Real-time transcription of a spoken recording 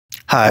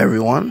Hi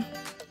everyone,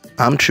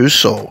 I'm True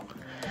Soul,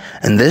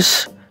 and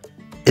this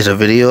is a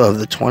video of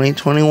the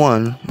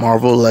 2021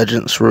 Marvel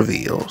Legends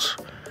reveals.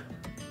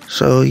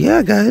 So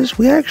yeah guys,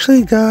 we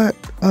actually got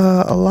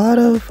a lot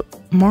of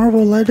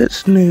Marvel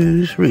Legends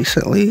news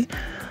recently.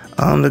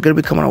 They're going to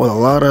be coming out with a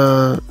lot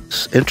of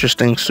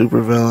interesting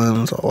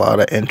supervillains, a lot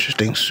of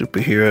interesting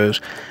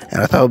superheroes,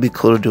 and I thought it would be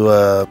cool to do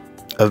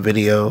a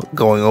video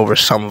going over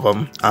some of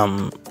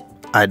them.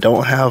 I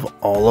don't have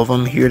all of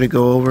them here to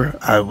go over.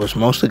 I was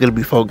mostly going to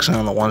be focusing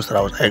on the ones that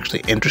I was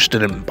actually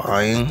interested in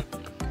buying.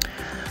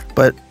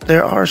 But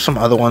there are some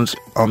other ones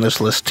on this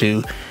list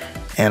too.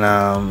 And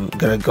I'm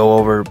going to go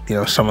over,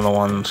 some of the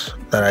ones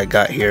that I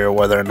got here,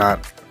 whether or not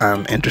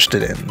I'm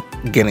interested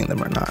in getting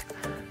them or not.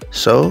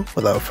 So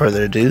without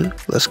further ado,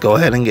 let's go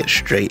ahead and get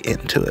straight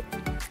into it.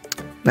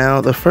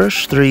 Now, the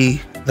first three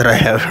that I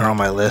have here on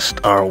my list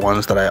are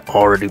ones that I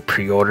already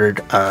pre-ordered.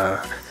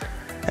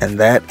 And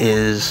that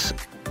is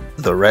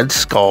the Red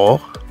Skull,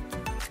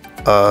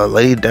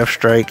 Lady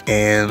Deathstrike,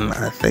 and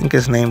I think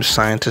his name's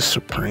Scientist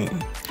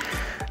Supreme.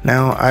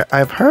 Now,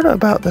 I've heard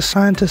about the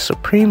Scientist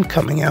Supreme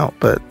coming out,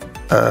 but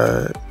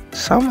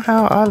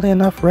somehow, oddly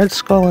enough, Red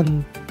Skull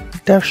and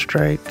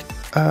Deathstrike,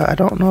 I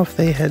don't know if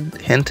they had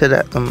hinted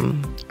at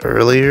them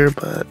earlier,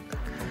 but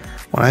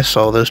when I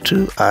saw those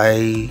two,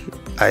 I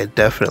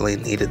definitely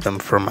needed them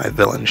for my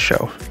villain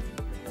shelf.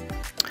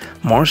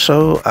 More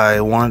so, I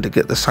wanted to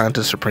get the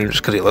Scientist Supreme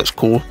just because he looks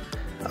cool.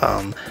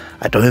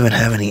 I don't even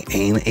have any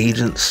AIM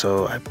agents,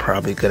 so I'm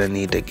probably gonna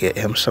need to get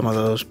him some of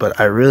those, but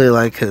I really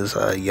like his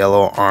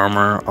yellow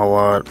armor a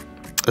lot.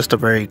 Just a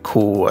very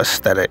cool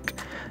aesthetic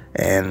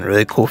and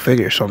really cool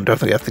figure, so I'm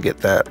definitely have to get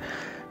that.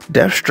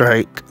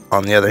 Deathstrike,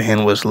 on the other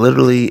hand, was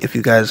literally, if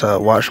you guys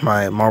watch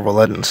my Marvel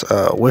Legends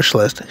wish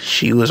list,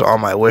 she was on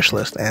my wish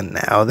list, and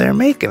now they're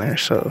making her,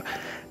 so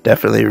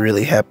definitely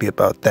really happy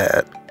about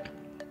that.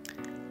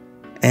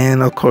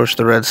 And of course,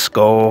 the Red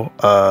Skull,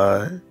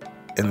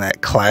 in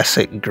that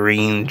classic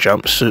green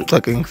jumpsuit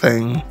looking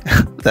thing.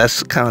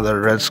 That's kind of the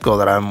Red Skull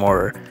that I'm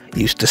more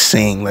used to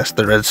seeing. That's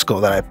the Red Skull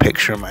that I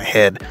picture in my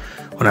head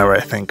whenever I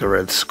think of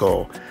Red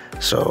Skull.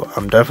 So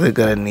I'm definitely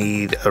going to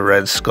need a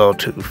Red Skull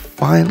to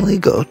finally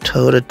go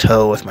toe to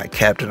toe with my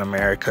Captain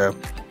America.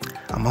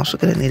 I'm also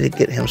going to need to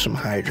get him some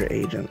Hydra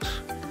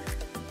agents.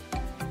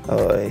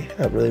 Oh,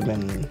 I've really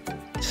been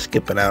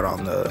skipping out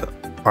on the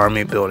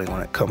army building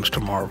when it comes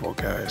to Marvel,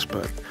 guys.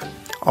 But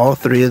all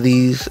three of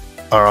these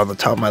are on the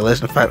top of my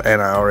list, in fact,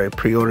 and I already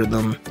pre-ordered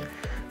them.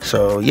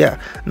 So yeah,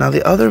 now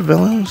the other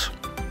villains,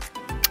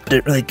 I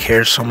didn't really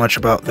care so much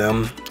about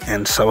them,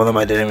 and some of them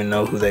I didn't even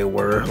know who they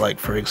were. Like,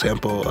 for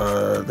example,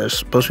 they're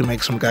supposed to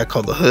make some guy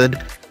called the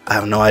Hood. I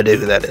have no idea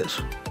who that is.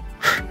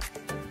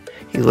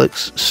 He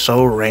looks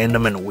so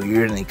random and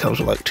weird, and he comes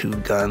with like 2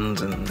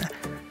 guns, and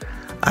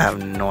I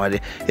have no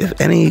idea.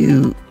 If any of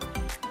you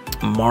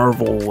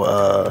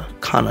Marvel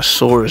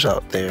connoisseurs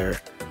out there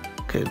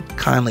could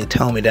kindly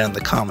tell me down in the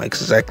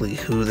comments exactly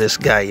who this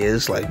guy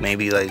is, like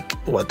maybe like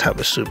what type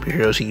of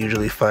superheroes he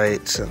usually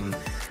fights and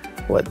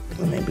what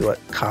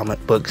comic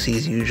books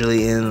he's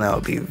usually in, that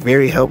would be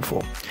very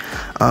helpful.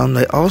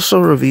 They also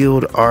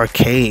revealed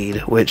Arcade,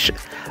 which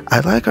I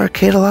like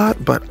Arcade a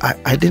lot, but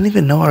I didn't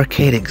even know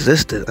Arcade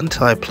existed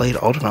until I played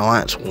Ultimate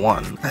Alliance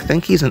 1. I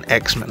think he's an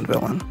X-Men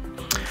villain.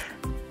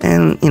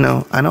 And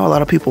I know a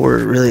lot of people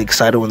were really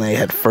excited when they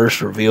had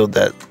first revealed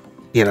that,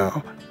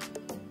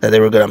 that they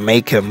were going to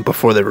make him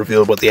before they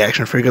revealed what the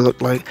action figure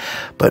looked like.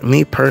 But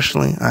me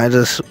personally, I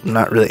just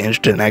not really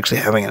interested in actually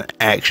having an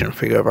action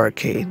figure of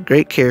Arcade.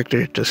 Great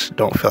character, just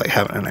don't feel like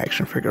having an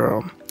action figure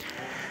of him.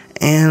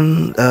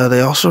 And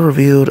they also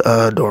revealed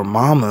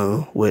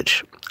Dormammu,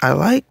 which I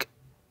like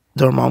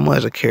Dormammu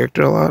as a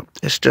character a lot.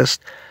 It's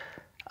just,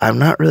 I'm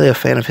not really a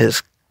fan of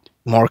his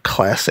more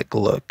classic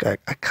look. I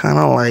kind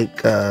of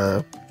like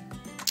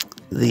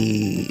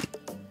the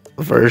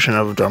version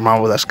of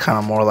Dormammu that's kind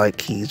of more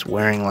like he's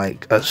wearing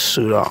like a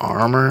suit of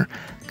armor,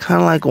 kind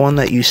of like one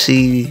that you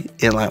see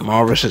in like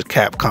Marvel vs.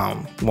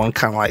 Capcom, one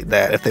kind of like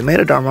that. If they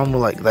made a Dormammu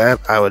like that,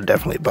 I would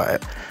definitely buy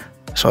it.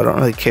 So I don't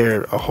really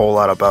care a whole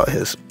lot about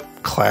his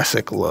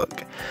classic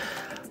look,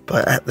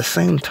 but at the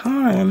same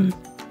time,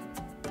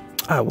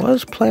 I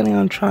was planning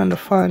on trying to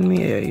find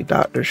me a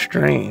Doctor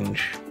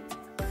Strange,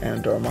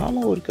 and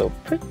Dormammu would go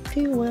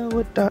pretty well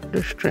with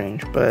Doctor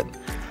Strange, but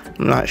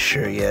I'm not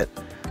sure yet.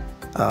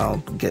 I'll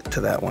get to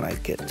that when I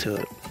get to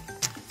it.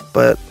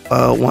 But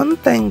one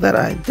thing that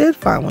I did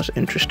find was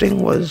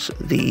interesting was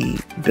the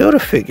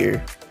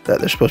Build-A-Figure that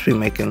they're supposed to be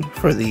making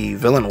for the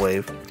villain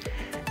wave.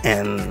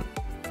 And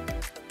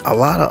a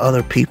lot of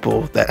other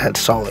people that had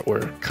saw it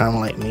were kind of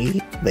like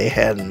me. They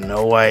had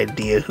no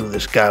idea who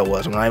this guy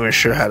was. I'm not even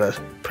sure how to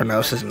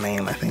pronounce his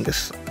name. I think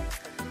it's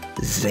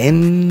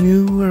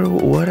Zenu or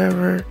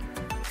whatever.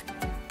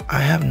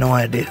 I have no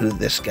idea who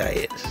this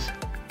guy is.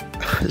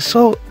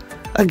 So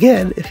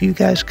again, if you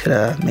guys could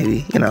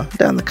maybe, down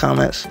in the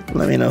comments,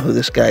 let me know who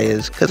this guy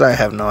is, because I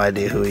have no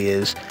idea who he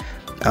is.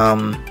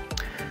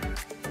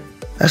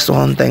 That's the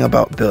one thing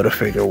about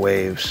Build-A-Figure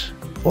waves,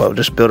 well,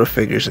 just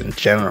Build-A-Figures in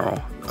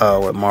general,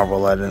 with Marvel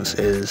Legends,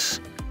 is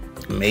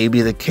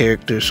maybe the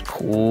character's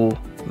cool,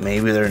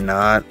 maybe they're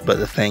not, but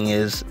the thing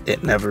is,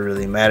 it never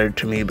really mattered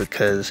to me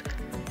because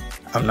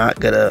I'm not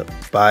gonna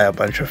buy a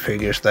bunch of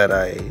figures that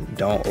I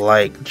don't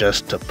like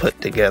just to put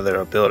together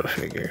a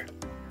Build-A-Figure,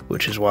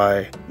 which is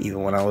why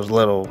even when I was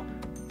little,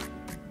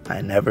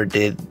 I never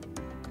did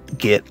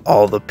get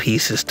all the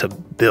pieces to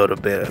build a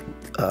bit.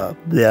 I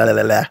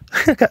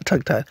got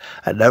tongue-tied.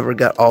 I never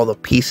got all the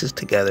pieces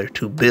together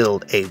to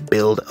build a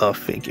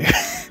Build-A-Figure.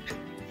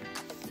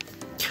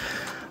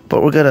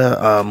 But we're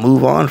gonna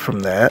move on from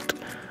that.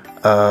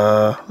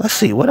 Let's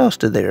see, what else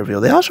did they reveal?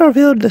 They also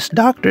revealed this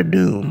Doctor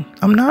Doom.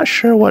 I'm not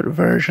sure what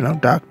version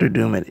of Doctor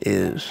Doom it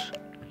is.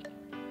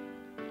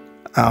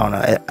 I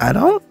don't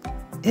know.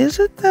 Is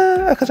it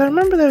the... Because I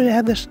remember they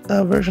had this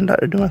version of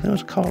Doctor Doom. I think it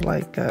was called,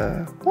 like,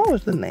 what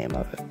was the name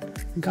of it?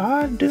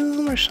 God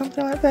Doom or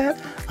something like that?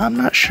 I'm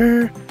not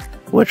sure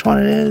which one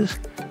it is.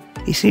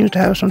 He seems to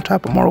have some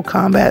type of Mortal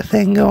Kombat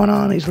thing going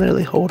on. He's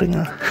literally holding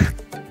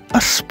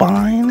a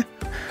spine.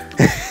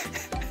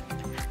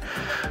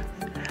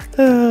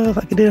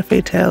 Like he did a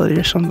fatality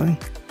or something.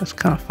 That's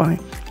kind of funny.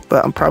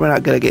 But I'm probably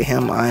not going to get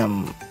him. I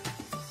am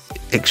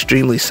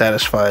extremely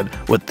satisfied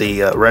with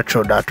the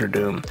retro Doctor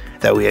Doom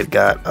that we had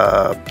got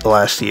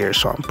last year.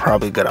 So I'm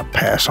probably going to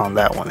pass on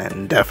that one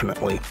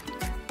indefinitely.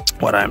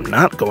 What I'm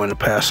not going to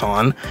pass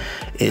on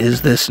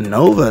is this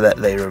Nova that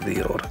they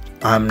revealed.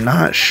 I'm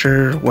not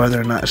sure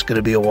whether or not it's going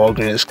to be a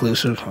Walgreens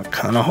exclusive. I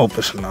kind of hope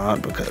it's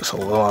not because it's a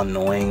little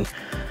annoying.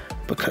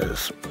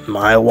 Because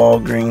my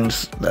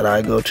Walgreens that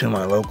I go to,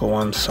 my local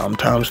ones,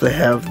 sometimes they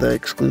have the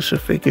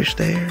exclusive figures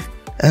there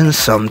and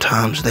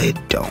sometimes they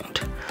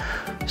don't.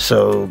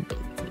 So,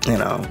 you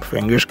know,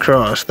 fingers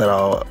crossed that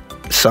I'll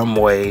some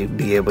way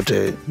be able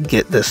to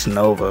get this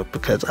Nova,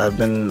 because I've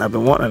been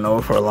wanting a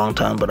Nova for a long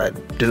time, but I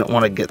didn't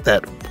want to get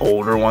that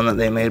older one that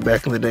they made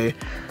back in the day.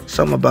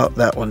 Something about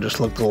that one just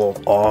looked a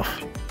little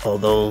off,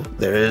 although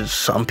there is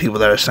some people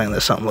that are saying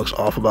that something looks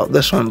off about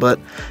this one, but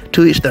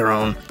to each their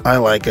own. I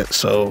like it,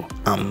 so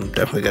I'm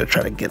definitely going to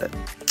try to get it.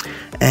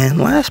 And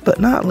last but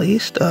not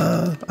least,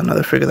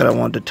 another figure that I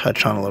wanted to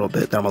touch on a little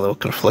bit that I'm a little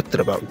conflicted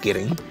about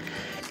getting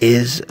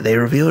is they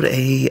revealed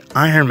a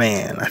Iron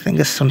Man. I think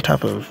it's some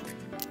type of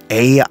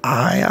AI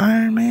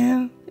Iron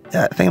Man.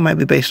 I think it might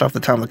be based off the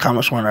time the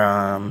comics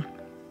weren't,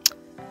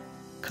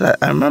 because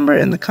I remember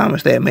in the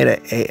comics they had made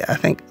I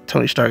think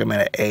Tony Stark had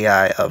made an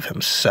AI of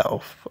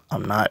himself.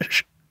 I'm not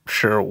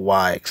sure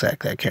why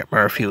exactly. I can't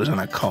remember if he was in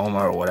a coma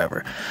or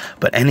whatever.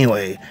 But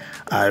anyway,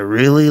 I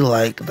really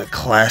like the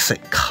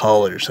classic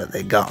colors that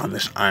they got on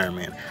this Iron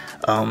Man.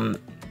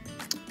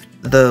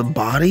 The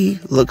body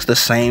looks the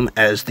same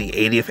as the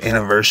 80th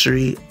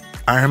anniversary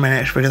Iron Man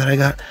action figure that I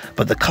got,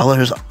 but the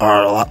colors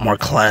are a lot more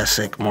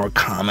classic, more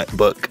comic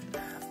book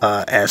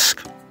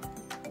esque,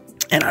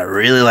 and I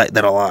really like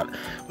that a lot,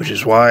 which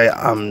is why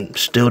I'm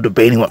still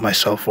debating with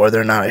myself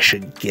whether or not I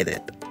should get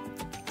it,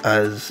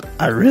 as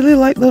I really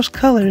like those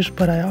colors,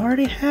 but I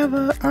already have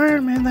an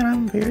Iron Man that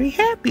I'm very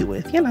happy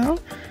with, you know.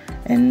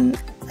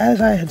 And as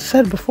I had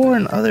said before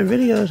in other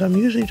videos,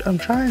 I'm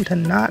trying to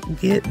not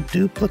get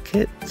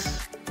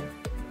duplicates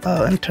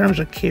in terms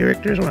of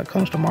characters when it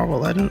comes to Marvel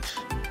Legends.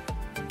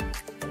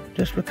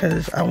 Just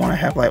because I want to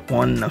have like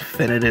one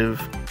definitive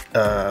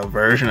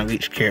version of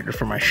each character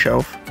for my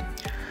shelf.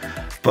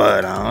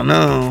 But I don't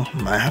know,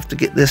 might have to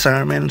get this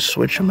Iron Man and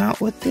switch him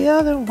out with the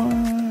other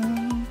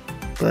one.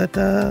 But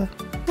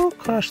we'll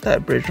cross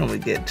that bridge when we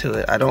get to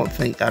it. I don't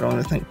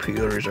even think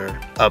pre-orders are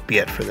up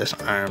yet for this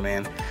Iron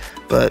Man,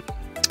 but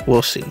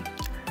we'll see.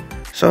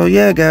 So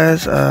yeah,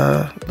 guys,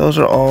 those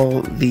are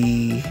all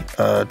the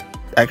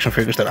action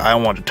figures that I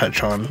want to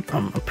touch on.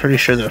 I'm pretty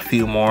sure there are a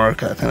few more,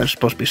 because I think there's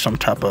supposed to be some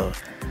type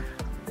of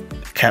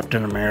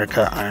Captain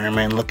America Iron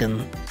Man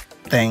looking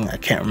thing. I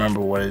can't remember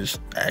what his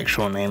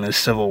actual name is.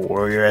 Civil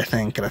Warrior, I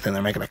think. And I think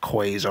they're making a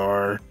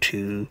Quasar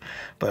too,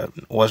 but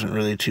wasn't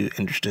really too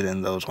interested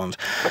in those ones.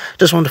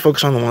 Just wanted to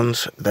focus on the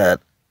ones that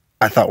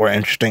I thought were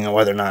interesting and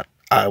whether or not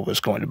I was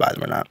going to buy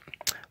them or not.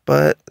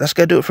 But that's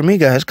gonna do it for me,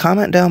 guys.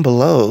 Comment down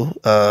below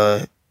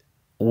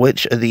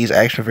which of these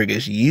action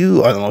figures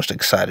you are the most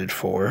excited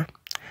for.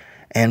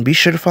 And be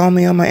sure to follow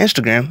me on my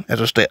Instagram,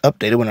 as I'll stay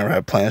updated whenever I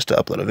have plans to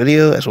upload a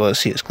video, as well as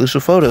see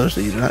exclusive photos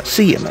that you do not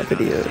see in my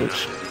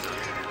videos.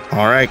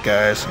 Alright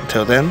guys,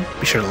 until then,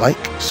 be sure to like,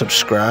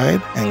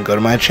 subscribe, and go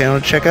to my channel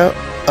to check out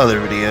other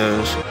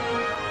videos.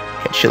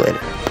 Catch you later.